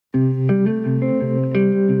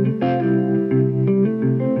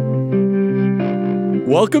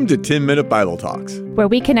Welcome to 10-Minute Bible Talks, where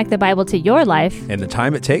we connect the Bible to your life and the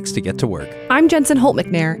time it takes to get to work. I'm Jensen Holt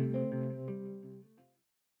McNair.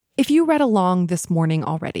 If you read along this morning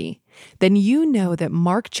already, then you know that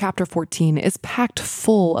Mark chapter 14 is packed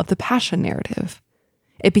full of the Passion narrative.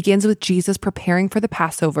 It begins with Jesus preparing for the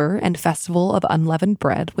Passover and Festival of Unleavened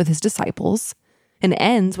Bread with his disciples, and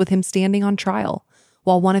ends with him standing on trial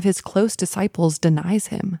while one of his close disciples denies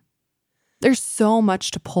him. There's so much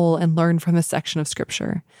to pull and learn from this section of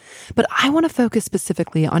scripture, but I want to focus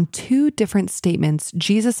specifically on two different statements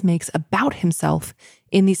Jesus makes about himself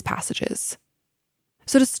in these passages.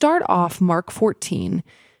 So to start off Mark 14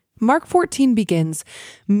 begins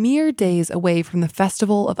mere days away from the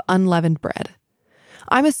Festival of Unleavened Bread.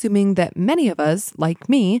 I'm assuming that many of us, like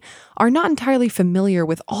me, are not entirely familiar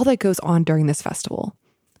with all that goes on during this festival.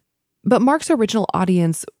 But Mark's original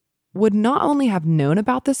audience would not only have known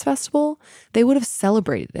about this festival, they would have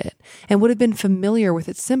celebrated it and would have been familiar with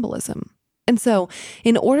its symbolism. And so,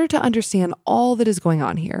 in order to understand all that is going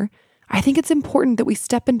on here, I think it's important that we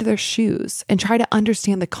step into their shoes and try to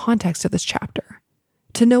understand the context of this chapter,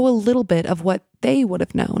 to know a little bit of what they would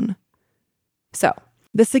have known. So,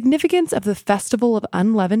 the significance of the Festival of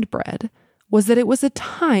Unleavened Bread was that it was a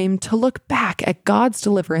time to look back at God's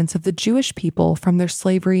deliverance of the Jewish people from their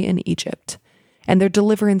slavery in Egypt and their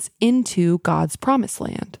deliverance into God's promised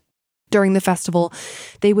land. During the festival,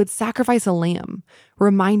 they would sacrifice a lamb,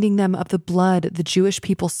 reminding them of the blood the Jewish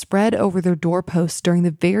people spread over their doorposts during the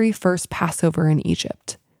very first Passover in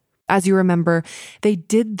Egypt. As you remember, they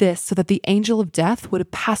did this so that the angel of death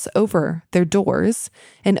would pass over their doors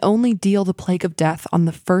and only deal the plague of death on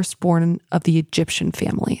the firstborn of the Egyptian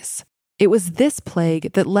families. It was this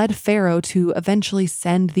plague that led Pharaoh to eventually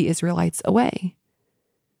send the Israelites away.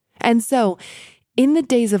 And so, in the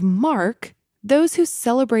days of Mark, those who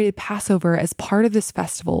celebrated Passover as part of this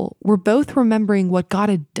festival were both remembering what God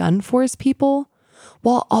had done for his people,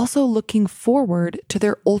 while also looking forward to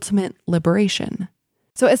their ultimate liberation.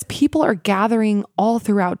 So as people are gathering all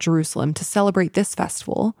throughout Jerusalem to celebrate this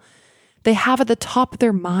festival, they have at the top of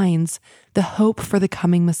their minds the hope for the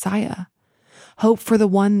coming Messiah, hope for the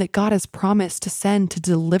one that God has promised to send to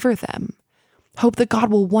deliver them, hope that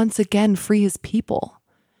God will once again free his people.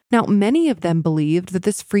 Now, many of them believed that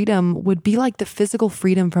this freedom would be like the physical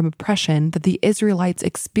freedom from oppression that the Israelites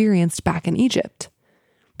experienced back in Egypt.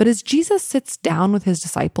 But as Jesus sits down with his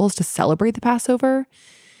disciples to celebrate the Passover,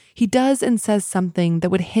 he does and says something that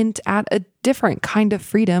would hint at a different kind of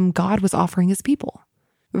freedom God was offering his people.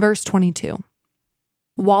 Verse 22.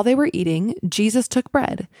 While they were eating, Jesus took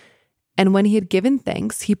bread, and when he had given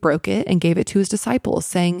thanks, he broke it and gave it to his disciples,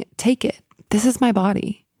 saying, "Take it, this is my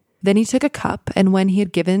body." Then he took a cup, and when he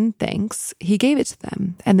had given thanks, he gave it to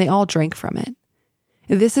them, and they all drank from it.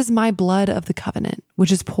 "This is my blood of the covenant,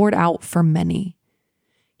 which is poured out for many."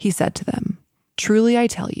 He said to them, "Truly I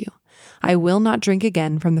tell you, I will not drink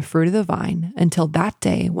again from the fruit of the vine until that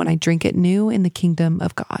day when I drink it new in the kingdom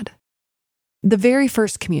of God." The very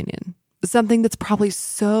first communion, something that's probably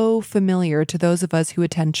so familiar to those of us who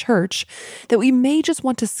attend church that we may just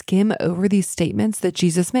want to skim over these statements that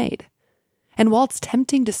Jesus made. And while it's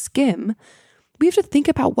tempting to skim, we have to think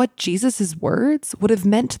about what Jesus' words would have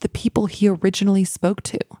meant to the people he originally spoke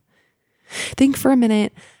to. Think for a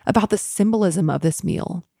minute about the symbolism of this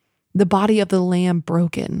meal. The body of the lamb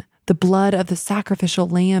broken, the blood of the sacrificial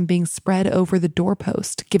lamb being spread over the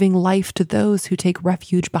doorpost, giving life to those who take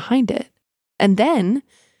refuge behind it. And then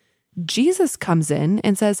Jesus comes in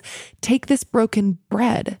and says, "Take this broken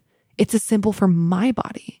bread. It's a symbol for my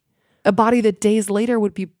body, a body that days later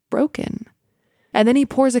would be broken." And then he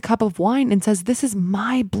pours a cup of wine and says, "This is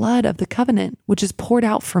my blood of the covenant, which is poured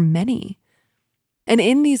out for many." And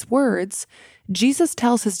in these words, Jesus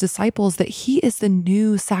tells his disciples that he is the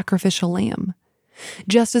new sacrificial lamb.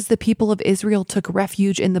 Just as the people of Israel took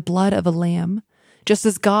refuge in the blood of a lamb, just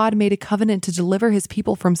as God made a covenant to deliver his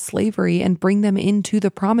people from slavery and bring them into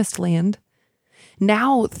the promised land,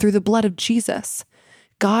 now through the blood of Jesus,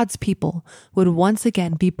 God's people would once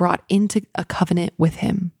again be brought into a covenant with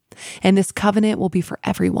him. And this covenant will be for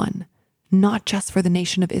everyone, not just for the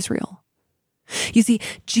nation of Israel. You see,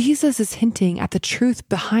 Jesus is hinting at the truth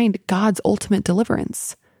behind God's ultimate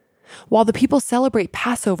deliverance. While the people celebrate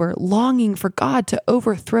Passover, longing for God to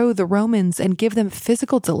overthrow the Romans and give them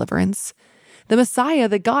physical deliverance, the Messiah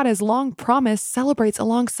that God has long promised celebrates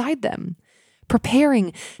alongside them,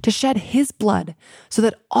 preparing to shed his blood so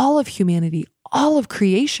that all of humanity, all of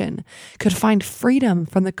creation could find freedom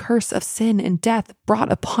from the curse of sin and death brought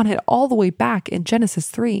upon it all the way back in Genesis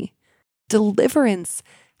 3. Deliverance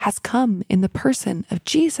has come in the person of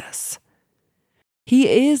Jesus. He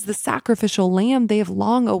is the sacrificial lamb they have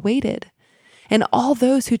long awaited. and all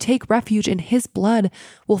those who take refuge in his blood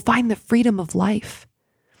will find the freedom of life,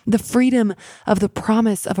 the freedom of the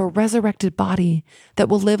promise of a resurrected body that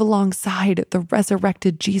will live alongside the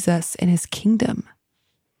resurrected Jesus in his kingdom.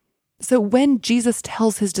 So when Jesus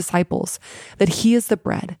tells his disciples that he is the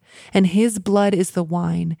bread and his blood is the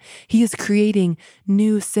wine, he is creating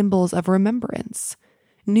new symbols of remembrance,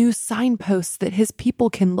 new signposts that his people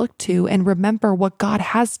can look to and remember what God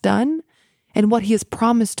has done and what he has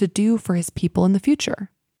promised to do for his people in the future.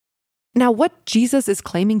 Now, what Jesus is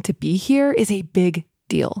claiming to be here is a big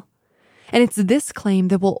deal, and it's this claim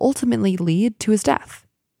that will ultimately lead to his death.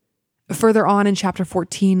 Further on in chapter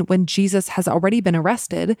 14, when Jesus has already been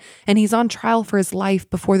arrested and he's on trial for his life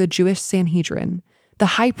before the Jewish Sanhedrin,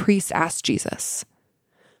 the high priest asks Jesus,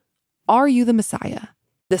 "Are you the Messiah,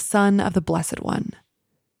 the Son of the Blessed One?"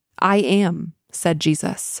 "I am," said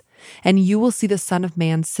Jesus, "and you will see the Son of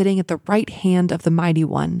Man sitting at the right hand of the Mighty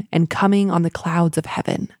One and coming on the clouds of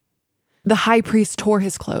heaven." The high priest tore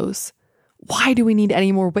his clothes. "Why do we need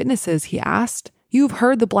any more witnesses?" he asked. "You've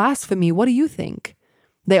heard the blasphemy. What do you think?"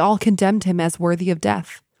 They all condemned him as worthy of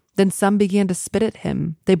death. Then some began to spit at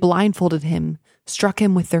him. They blindfolded him, struck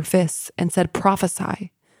him with their fists, and said,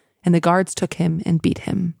 "Prophesy." And the guards took him and beat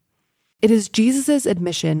him. It is Jesus'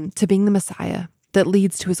 admission to being the Messiah that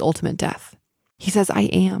leads to his ultimate death. He says, I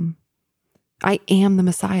am the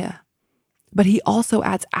Messiah. But he also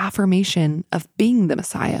adds affirmation of being the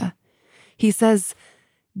Messiah. He says,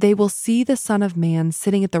 "They will see the Son of Man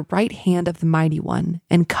sitting at the right hand of the Mighty One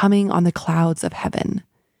and coming on the clouds of heaven."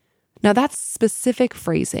 Now, that specific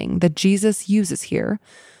phrasing that Jesus uses here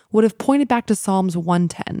would have pointed back to Psalms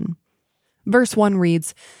 110. Verse 1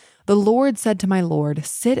 reads, "The Lord said to my Lord,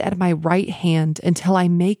 sit at my right hand until I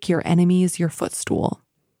make your enemies your footstool."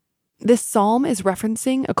 This psalm is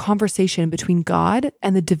referencing a conversation between God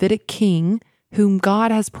and the Davidic king whom God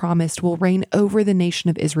has promised will reign over the nation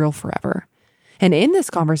of Israel forever. And in this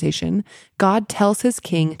conversation, God tells his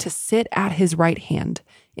king to sit at his right hand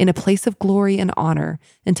in a place of glory and honor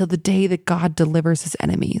until the day that God delivers his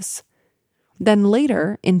enemies. Then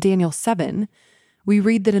later, in Daniel 7, we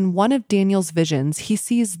read that in one of Daniel's visions, he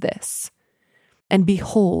sees this. "And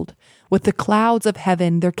behold, with the clouds of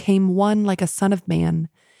heaven there came one like a son of man,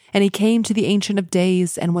 and he came to the Ancient of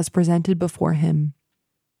Days and was presented before him.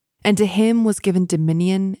 And to him was given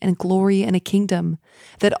dominion and glory and a kingdom,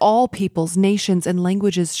 that all peoples, nations, and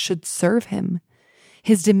languages should serve him.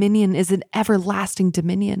 His dominion is an everlasting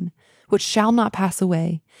dominion, which shall not pass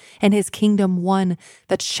away, and his kingdom one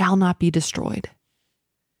that shall not be destroyed."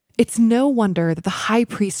 It's no wonder that the high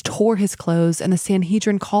priest tore his clothes and the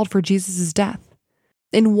Sanhedrin called for Jesus' death.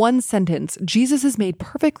 In one sentence, Jesus has made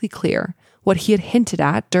perfectly clear what he had hinted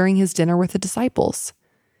at during his dinner with the disciples.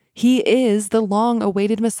 He is the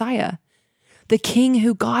long-awaited Messiah, the king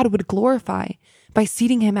who God would glorify by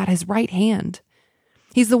seating him at his right hand.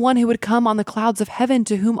 He's the one who would come on the clouds of heaven,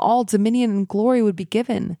 to whom all dominion and glory would be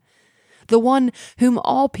given, the one whom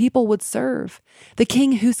all people would serve, the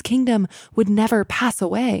king whose kingdom would never pass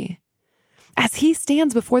away. As he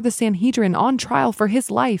stands before the Sanhedrin on trial for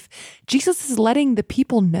his life, Jesus is letting the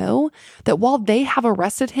people know that while they have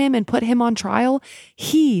arrested him and put him on trial,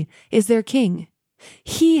 he is their king.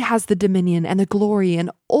 He has the dominion and the glory,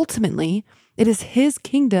 and ultimately, it is his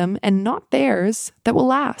kingdom and not theirs that will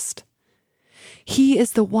last. He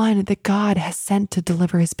is the one that God has sent to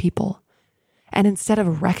deliver his people. And instead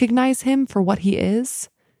of recognize him for what he is,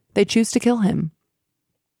 they choose to kill him.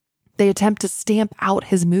 They attempt to stamp out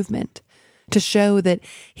his movement, to show that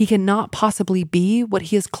he cannot possibly be what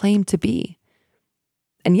he has claimed to be.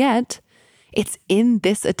 And yet, it's in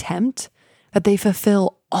this attempt that they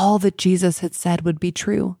fulfill all that Jesus had said would be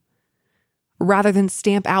true. Rather than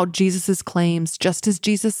stamp out Jesus' claims, just as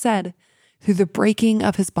Jesus said, through the breaking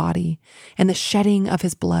of his body and the shedding of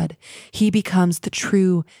his blood, he becomes the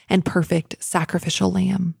true and perfect sacrificial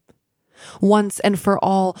lamb. Once and for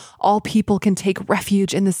all people can take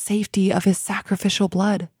refuge in the safety of his sacrificial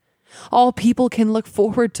blood. All people can look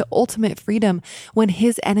forward to ultimate freedom when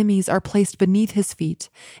his enemies are placed beneath his feet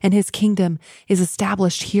and his kingdom is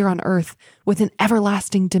established here on earth with an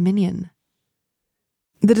everlasting dominion.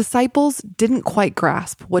 The disciples didn't quite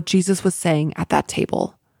grasp what Jesus was saying at that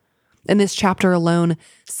table. In this chapter alone,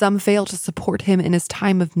 some fail to support him in his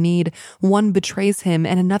time of need, one betrays him,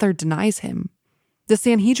 and another denies him. The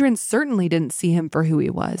Sanhedrin certainly didn't see him for who he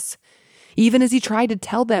was. Even as he tried to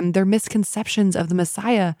tell them, their misconceptions of the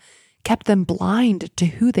Messiah kept them blind to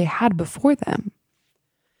who they had before them.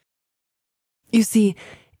 You see,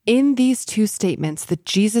 in these two statements that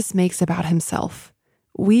Jesus makes about himself,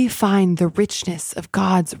 we find the richness of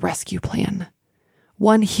God's rescue plan,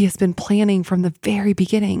 one he has been planning from the very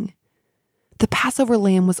beginning. The Passover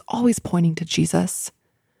lamb was always pointing to Jesus.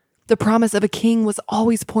 The promise of a king was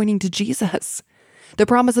always pointing to Jesus. The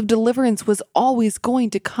promise of deliverance was always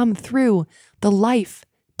going to come through the life,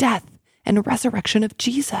 death, and resurrection of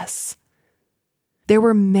Jesus. There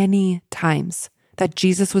were many times that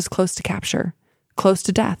Jesus was close to capture, close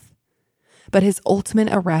to death, but his ultimate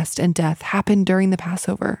arrest and death happened during the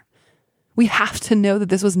Passover. We have to know that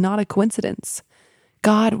this was not a coincidence.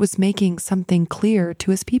 God was making something clear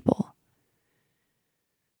to his people.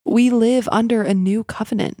 We live under a new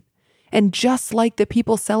covenant, and just like the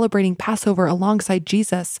people celebrating Passover alongside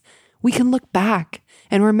Jesus, we can look back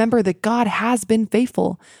and remember that God has been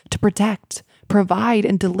faithful to protect, provide,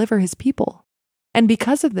 and deliver his people. And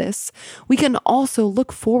because of this, we can also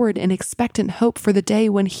look forward in expectant hope for the day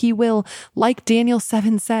when he will, like Daniel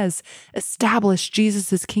 7 says, establish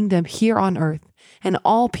Jesus' kingdom here on earth, and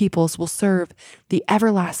all peoples will serve the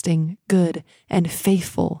everlasting, good, and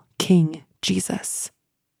faithful King Jesus.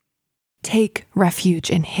 Take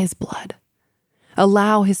refuge in his blood.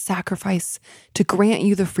 Allow his sacrifice to grant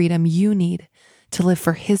you the freedom you need to live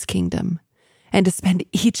for his kingdom and to spend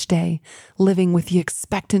each day living with the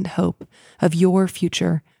expectant hope of your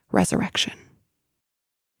future resurrection.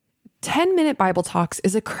 10-Minute Bible Talks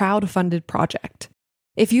is a crowd-funded project.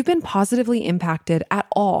 If you've been positively impacted at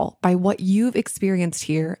all by what you've experienced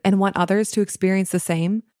here and want others to experience the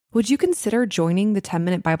same, would you consider joining the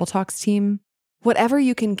 10-Minute Bible Talks team? Whatever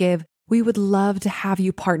you can give, we would love to have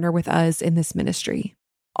you partner with us in this ministry.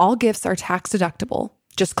 All gifts are tax deductible.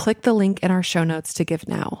 Just click the link in our show notes to give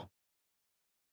now.